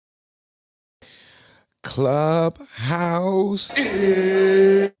Clubhouse.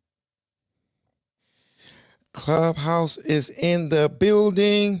 Clubhouse is in the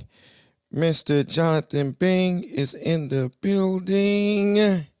building. Mr. Jonathan Bing is in the building.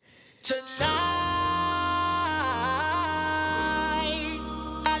 Tonight,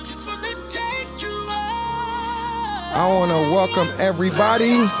 I just want to take you on. I want to welcome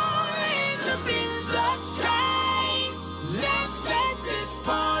everybody. To be the sky. Let's set this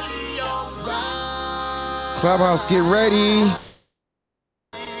party on fire. Clubhouse, get ready.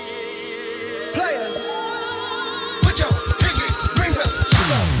 Players, put your pinky rings up to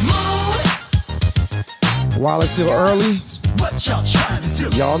the moon. While it's still early, What y'all trying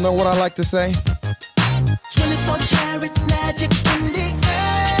to do? y'all know what I like to say. 24 karat magic in the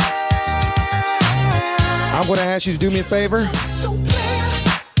air. I'm going to ask you to do me a favor. So clear.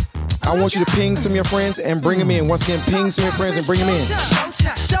 I want you to ping some of your friends and bring them in. Once again, ping some of your friends and bring them in.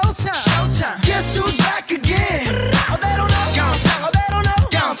 Showtime, showtime, showtime. Guess who's back again? Oh, they don't know. Downtown. Oh, they don't know.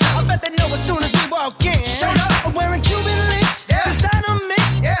 Downtown. I bet they know as soon as we walk in. Showed up. I'm wearing Cuban links. Yeah. Designer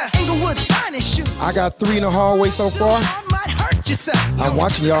mix. Yeah. Inglewood's finest shoes. I got 3 in the hallway so far. I might hurt yourself. I'm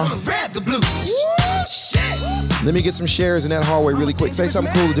watching y'all. Grab the blues. Woo, shit. Let me get some shares in that hallway really quick. Say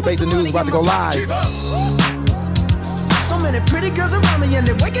something cool. Debate the News about to go live. So many pretty girls around me and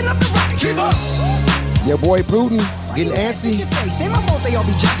they're waking up the rocket. Keep up. Your boy Putin getting antsy. Your face. Ain't my fault they all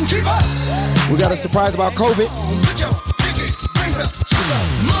be jacking. Keep up. We got a surprise about COVID. Put your pinky rings up to the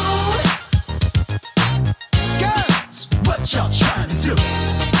moon. Girls, what y'all trying to do?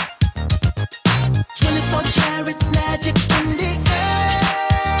 24 karat magic in the air.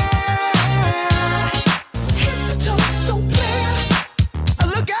 Head to toe so clear.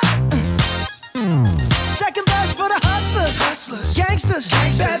 Look out. Second verse for the hustlers. Gangsters.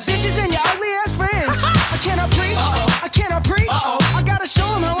 Bad bitches and your ugly ass friends. I cannot preach. I cannot preach. I gotta show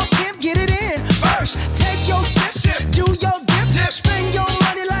them how a pimp get it in. First, take your sip. Do your dip. Spend your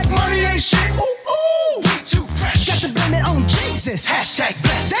money like money ain't shit. Ooh, ooh. We too fresh. Got to blame it on Jesus. Hashtag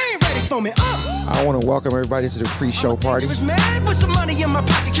blessed. They ain't ready for me. I want to welcome everybody to the pre-show party. Was mad with some money in my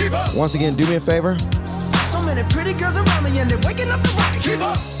pocket. Keep up. Once again, do me a favor. So many pretty girls around me and they're waking up the rocket. Keep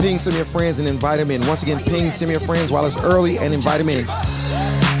up. Ping some of your friends and invite them in. Once again, ping some of your friends while it's early and invite them in.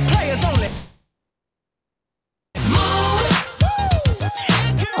 Players only.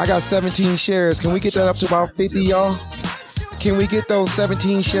 I got 17 shares. Can we get that up to about 50, y'all? Can we get those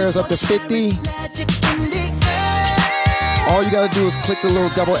 17 shares up to 50? All you got to do is click the little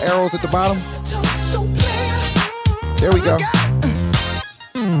double arrows at the bottom. There we go.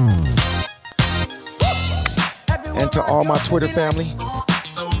 And to all my Twitter family,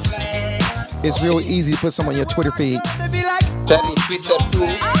 it's real easy to put some on your Twitter feed. That is Twitter too.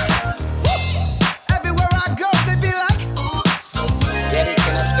 Everywhere I go, they be like, Eric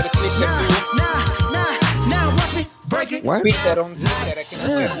can after Twitter too. nah, watch me break it. What? Twitter on Twitter. I can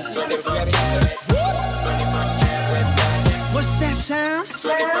What's that sound?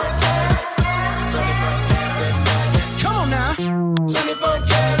 Come on now.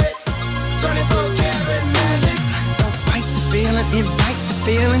 24 karat magic. Don't fight the feeling, invite the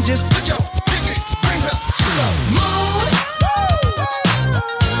feeling. Just put your pinky rings up to the moon.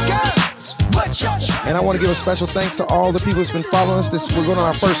 Girls, what y'all trying? And I want to give a special thanks to all the people that's been following us. We're going on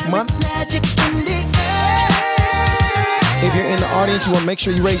our first month. Magic in the air. If you're in the audience, you want to make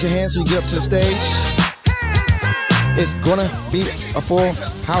sure you raise your hand so you get up to the stage. It's gonna be a full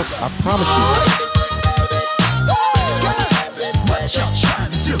house, I promise you. What y'all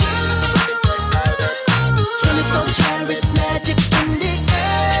trying to do? 24 karat magic in the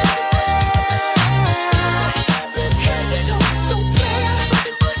air. Head to toe so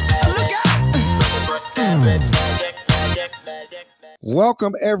clear. Look out.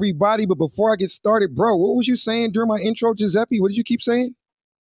 Welcome everybody, but before I get started, bro, what was you saying during my intro, Giuseppe? What did you keep saying?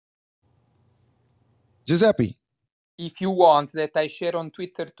 Giuseppe. If you want that I share on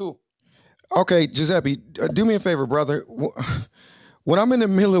Twitter too. Okay, Giuseppe, do me a favor, brother. When I'm in the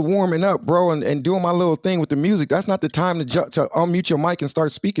middle of warming up, bro, and doing my little thing with the music, that's not the time to unmute your mic and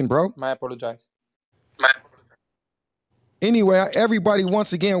start speaking, bro. I apologize. Anyway, everybody,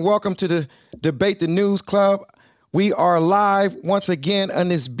 once again, welcome to the Debate the News Club. We are live once again on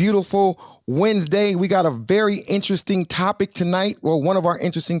this beautiful Wednesday. We got a very interesting topic tonight. Well, one of our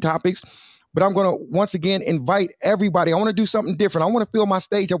interesting topics. But I'm going to once again invite everybody. I want to do something different. I want to fill my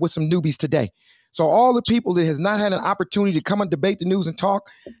stage up with some newbies today. So all the people that has not had an opportunity to come and debate the news and talk,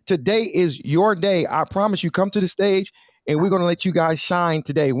 today is your day. I promise you, come to the stage and we're going to let you guys shine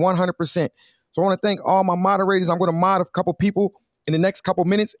today, 100%. So I want to thank all my moderators. I'm going to mod a couple people in the next couple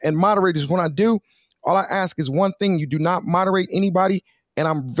minutes. And moderators, when I do, all I ask is one thing. You do not moderate anybody and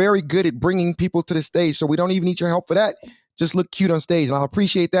I'm very good at bringing people to the stage. So we don't even need your help for that. Just look cute on stage, and I'll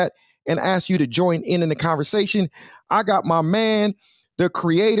appreciate that and ask you to join in the conversation. I got my man, the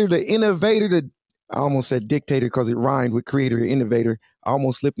creator, the innovator, I almost said dictator because it rhymed with creator and innovator. I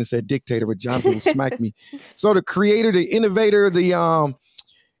almost slipped and said dictator, but Jonathan will smack me. So the creator, the innovator, the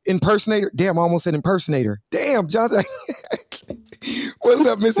impersonator. Damn, I almost said impersonator. Damn, Jonathan. What's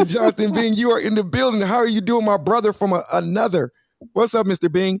up, Mr. Jonathan Bing? You are in the building. How are you doing, my brother from another? What's up,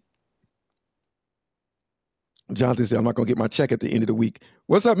 Mr. Bing? Jonathan said, I'm not going to get my check at the end of the week.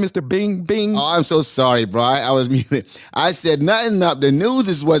 What's up, Mr. Bing? Bing. Oh, I'm so sorry, bro. I was muted. I said nothing up. The news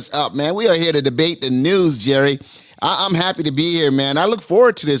is what's up, man. We are here to debate the news, Jerry. I'm happy to be here, man. I look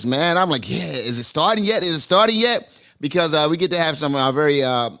forward to this, man. I'm like, yeah, is it starting yet? Is it starting yet? Because we get to have some very,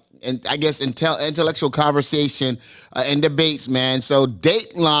 and I guess, intellectual conversation and debates, man. So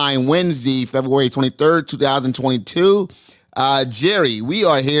Dateline Wednesday, February 23rd, 2022. Jerry, we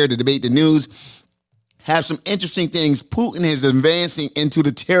are here to debate the news. Have some interesting things. Putin is advancing into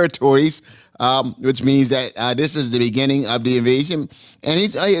the territories, which means that this is the beginning of the invasion. And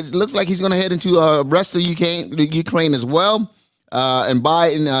it looks like he's going to head into the rest of Ukraine as well. And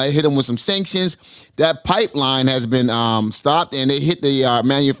Biden hit him with some sanctions. That pipeline has been stopped, and they hit the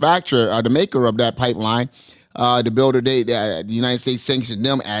manufacturer, the maker of that pipeline, the builder. The United States sanctioned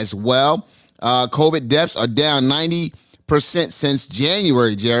them as well. COVID deaths are down 90% since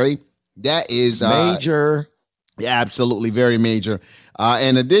January, Jerry. That is major. Yeah, absolutely, very major.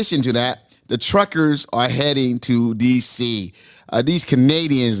 In addition to that, the truckers are heading to D.C. These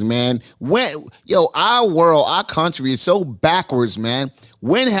Canadians, man, our world, our country is so backwards, man.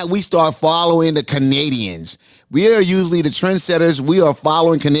 When have we started following the Canadians? We are usually the trendsetters. We are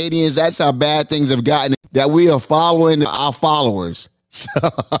following Canadians. That's how bad things have gotten, that we are following our followers.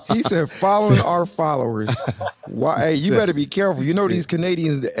 He said, following our followers. Why? Hey, you better be careful. You know these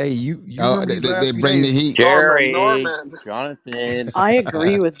Canadians. Hey, you they bring the heat. Jerry, Norman. Jonathan. I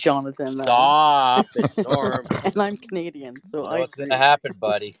agree with Jonathan, though. Stop. It's Norm. And I'm Canadian, so I What's agree. going to happen,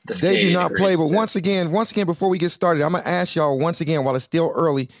 buddy? They do not play. But once again, before we get started, I'm going to ask y'all once again, while it's still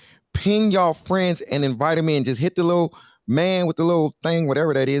early, ping y'all friends and invite them in. Just hit the little man with the little thing,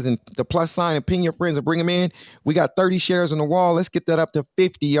 whatever that is, and the plus sign, and ping your friends and bring them in. We got 30 shares on the wall. Let's get that up to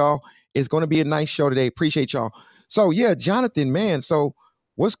 50, y'all. It's going to be a nice show today. Appreciate y'all. So yeah, Jonathan, man. So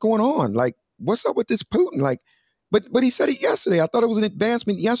what's going on? Like, what's up with this Putin? Like, but he said it yesterday. I thought it was an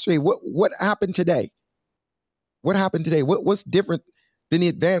advancement yesterday. What happened today? What happened today? What's different than the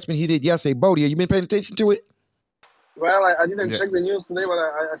advancement he did yesterday? Bodie, have you been paying attention to it? Well, I didn't check the news today, but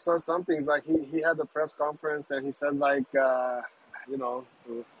I saw some things. Like he had a press conference and he said like to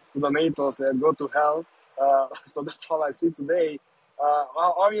the NATO said go to hell. So that's all I see today.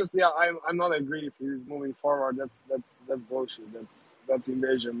 Obviously, I'm not agree if he's moving forward. That's bullshit. That's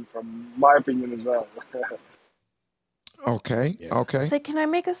invasion from my opinion as well. Okay. Yeah. Okay. So can I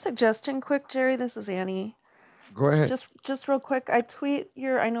make a suggestion quick, Jerry? This is Annie. Go ahead. Just real quick. I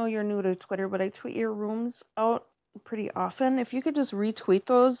know you're new to Twitter, but I tweet your rooms out pretty often. If you could just retweet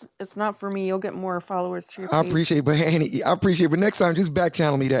those, it's not for me. You'll get more followers to your I page. appreciate, but Annie, but next time just back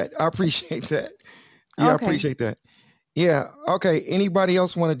channel me that. I appreciate that. Yeah, I Okay. appreciate that. Yeah. Okay. Anybody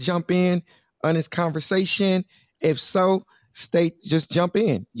else want to jump in on this conversation? If so, just jump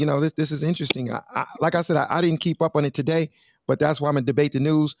in. You know, this is interesting. Like I said, I didn't keep up on it today, but that's why I'm gonna debate the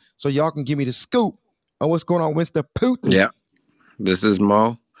news so y'all can give me the scoop on what's going on with Mr. Putin. Yeah. This is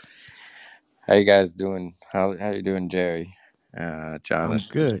Mo. How you guys doing? How you doing, Jerry? Jonathan? I'm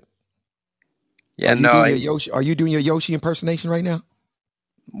good. Yeah, Are you doing your Yoshi impersonation right now?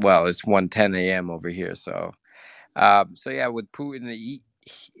 Well, it's 1:10 a.m. over here, so yeah, with Putin,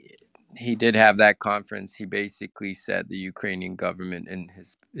 he did have that conference. He basically said the Ukrainian government, in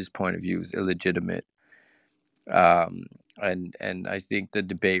his point of view, is illegitimate. And I think the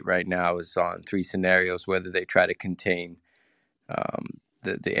debate right now is on three scenarios: whether they try to contain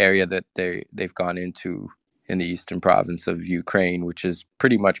the area that they've gone into in the eastern province of Ukraine, which is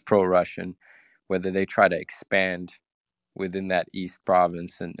pretty much pro-Russian, whether they try to expand within that east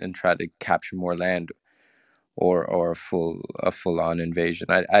province and try to capture more land, or a full-on invasion.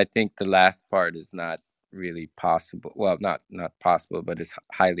 I think the last part is not really possible. Well, not possible, but it's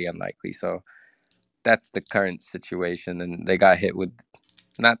highly unlikely. So that's the current situation, and they got hit with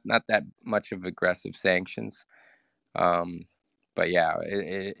not that much of aggressive sanctions. But yeah,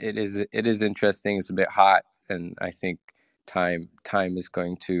 it is interesting. It's a bit hot, and I think time is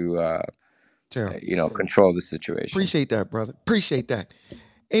going to control the situation. Appreciate that, brother. Appreciate that.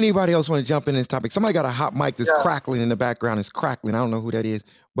 Anybody else want to jump in this topic? Somebody got a hot mic that's crackling in the background. It's crackling. I don't know who that is,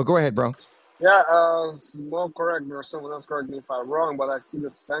 but go ahead, bro. Yeah, more correct, or someone else correct me if I'm wrong, but I see the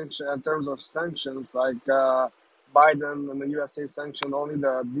sanction in terms of sanctions, like Biden and the USA sanctioned only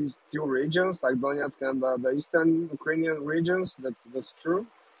these two regions, like Donetsk and the eastern Ukrainian regions. That's true.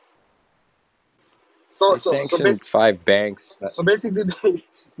 So They so so sanctioned basically, 5 banks. so basically,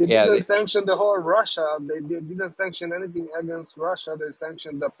 they Yeah, didn't sanction the whole Russia. They didn't sanction anything against Russia. They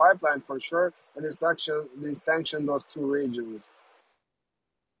sanctioned the pipeline for sure, and they sanctioned those two regions.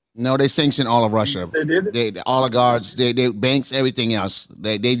 No, they sanctioned all of Russia. They did. The oligarchs, they banks, everything else.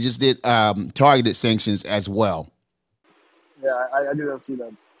 They just did targeted sanctions as well. Yeah, I didn't see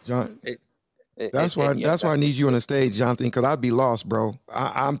that. John, it, it, it, that's why it yeah, that's why I need you on the stage, Jonathan, because I'd be lost, bro.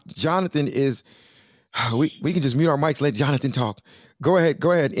 I'm Jonathan is. We can just mute our mics, let Jonathan talk. Go ahead,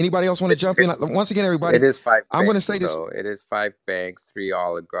 go ahead. Anybody else want to jump in? Once again, everybody, it is five I'm going to banks say this. though. It is 5 banks, 3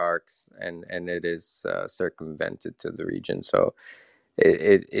 oligarchs, and it is circumvented to the region. So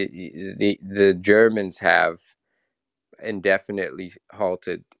the Germans have indefinitely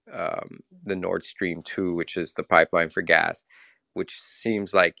halted the Nord Stream 2, which is the pipeline for gas, which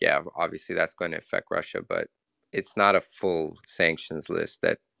seems like, yeah, obviously that's going to affect Russia, but it's not a full sanctions list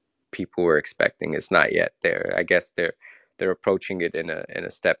that people were expecting. It's not yet there. I guess they're approaching it in a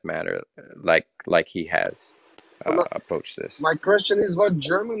step manner, like he has But approached this. my question is, what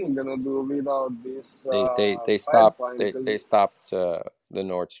Germany gonna do without this They stopped pipeline? they Because stopped the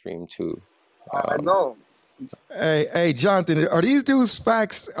Nord Stream 2. I know. Hey, Jonathan, are these dudes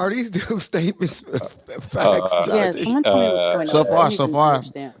facts? Are these dudes statements facts, Uh, Yeah, Jonathan? someone tell me what's going So on. I far, don't so even far,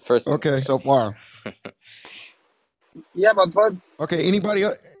 understand. first, Okay, so far. Yeah, but what? okay. Anybody?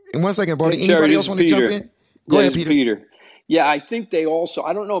 In 1 second, Hey, Brody. Terry, Anybody this else is want to jump Peter. in? Go Yeah, ahead, this is Peter. Peter. Yeah, I think they also,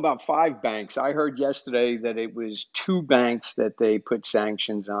 I don't know about 5 banks. I heard yesterday that it was 2 banks that they put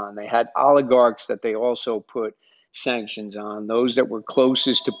sanctions on. They had oligarchs that they also put sanctions on, those that were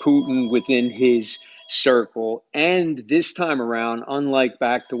closest to Putin within his circle. And this time around, unlike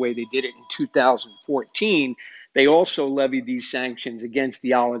back the way they did it in 2014, they also levied these sanctions against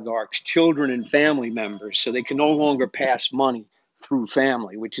the oligarchs' children and family members. So they can no longer pass money through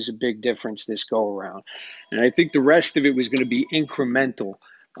family, which is a big difference this go around. And I think the rest of it was going to be incremental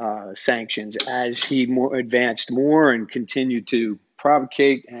sanctions as he advanced more and continued to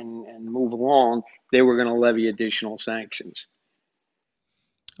provocate and move along. They were going to levy additional sanctions.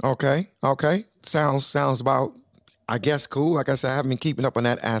 Okay, okay. Sounds about. I guess cool. Like I said, I haven't been keeping up on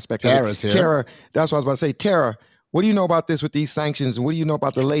that aspect of it. Tara's here. Tara, that's what I was about to say. Tara, what do you know about this with these sanctions, and what do you know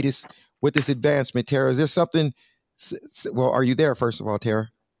about the latest with this advancement? Tara, is there something? Well, are you there first of all, Tara?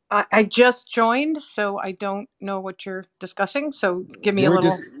 I just joined, so I don't know what you're discussing. So give me a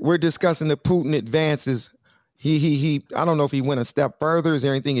little. We're discussing the Putin advances. He. I don't know if he went a step further. Is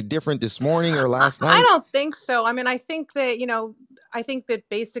there anything different this morning or last I night? don't think so. I mean, I think that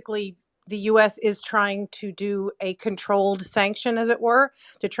basically the U.S. is trying to do a controlled sanction, as it were,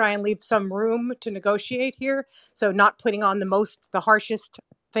 to try and leave some room to negotiate here. So not putting on the harshest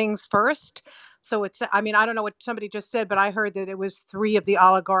things first. So I mean, I don't know what somebody just said, but I heard that it was 3 of the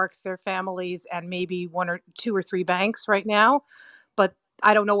oligarchs, their families, and maybe 1 or 2 or 3 banks right now. But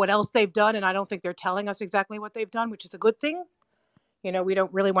I don't know what else they've done, and I don't think they're telling us exactly what they've done, which is a good thing. We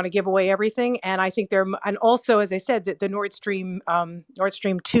don't really want to give away everything. And I think and also, as I said, that the Nord Stream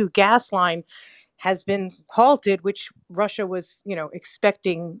 2 gas line has been halted, which Russia was,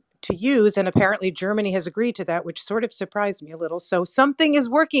 expecting to use. And apparently Germany has agreed to that, which sort of surprised me a little. So something is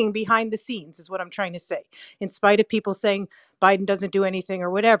working behind the scenes, is what I'm trying to say. In spite of people saying Biden doesn't do anything or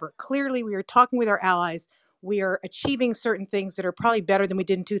whatever, clearly we are talking with our allies. We are achieving certain things that are probably better than we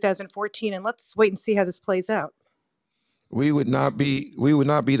did in 2014. And let's wait and see how this plays out. We would not be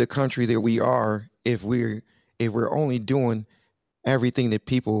the country that we are if we're only doing everything that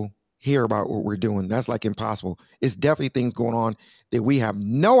people hear about what we're doing. That's like impossible. It's definitely things going on that we have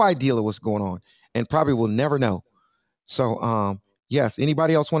no idea of what's going on and probably will never know. So yes,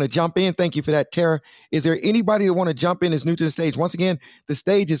 anybody else want to jump in? Thank you for that, Tara. Is there anybody that want to jump in that's new to the stage? Once again, the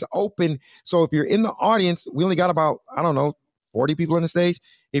stage is open. So if you're in the audience, we only got about, I don't know, 40 people in the stage.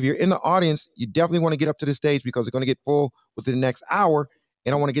 If you're in the audience, you definitely want to get up to the stage because it's going to get full within the next hour.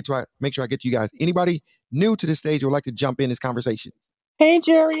 And I want to make sure I get to you guys. Anybody new to the stage who would like to jump in this conversation? Hey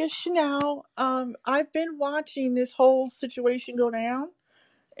Jerry, it's Chanel. I've been watching this whole situation go down,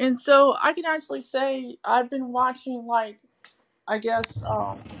 and so I can actually say I've been watching, like, I guess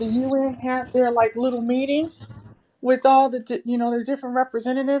the UN had their like little meeting with all their different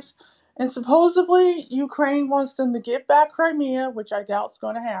representatives, and supposedly Ukraine wants them to get back Crimea, which I doubt's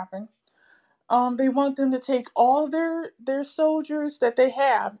going to happen. They want them to take all their soldiers that they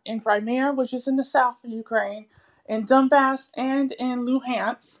have in Crimea, which is in the south of Ukraine, in Donbass and in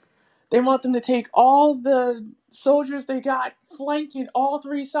Luhansk. They want them to take all the soldiers they got flanking all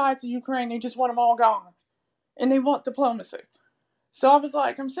three sides of Ukraine. They just want them all gone. And they want diplomacy. So I was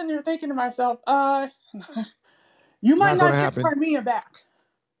like, I'm sitting there thinking to myself, you might Not going to not get happen. Crimea back.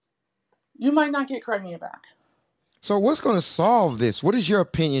 You might not get Crimea back. So what's going to solve this? What is your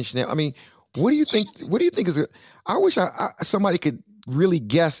opinion, Chanel? I mean, what do you think? What do you think is? I wish somebody could really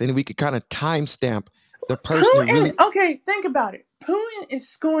guess and we could kind of timestamp the person that Putin, really. okay, think about it. Putin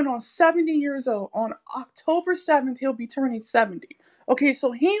is going on 70 years old. On October 7th, he'll be turning 70. Okay,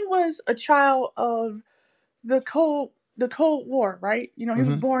 so he was a child of the Cold War, right? You know, he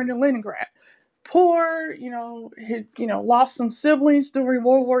was Mhm. born in Leningrad. Poor, lost some siblings during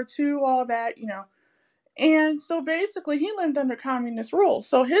World War II, all that, And so basically, he lived under communist rule.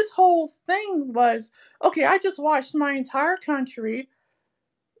 So his whole thing was, okay, I just watched my entire country,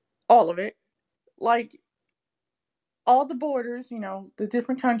 all of it, like all the borders, the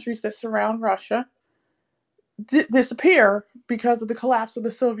different countries that surround Russia, disappear because of the collapse of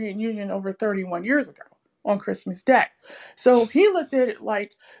the Soviet Union over 31 years ago on Christmas Day. So he looked at it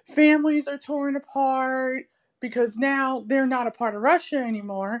like families are torn apart because now they're not a part of Russia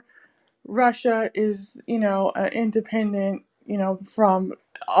anymore. Russia is, independent, from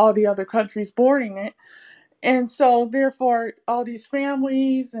all the other countries bordering it. And so, therefore, all these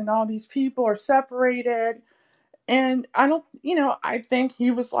families and all these people are separated. And I don't, I think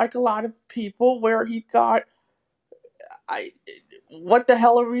he was like a lot of people where he thought, I, what the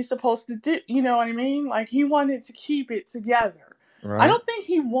hell are we supposed to do? You know what I mean? Like he wanted to keep it together. I Right. don't think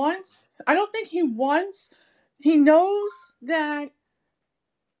he wants, I don't think he wants, he knows that,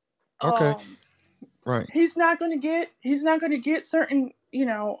 Okay. um, Right. he's not going to get certain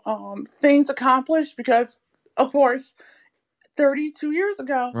things accomplished because of course 32 years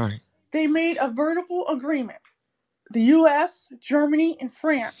ago Right. they made a vertical agreement, the US, Germany, and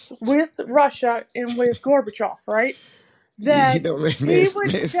France, with Russia and with Gorbachev, right? You That know, man, he miss,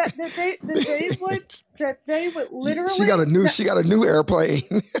 would miss, that they would she literally got a new that, she got a new airplane.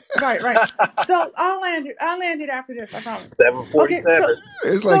 right. So I'll land it after this, I promise. Okay, 747.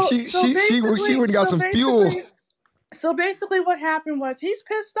 It's like so she so she she she basically went and got so some fuel. basically So basically, what happened was he's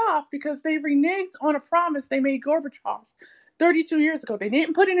pissed off because they reneged on a promise they made Gorbachev 32 years ago. They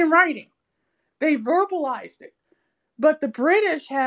didn't put it in writing, they verbalized it. But the British had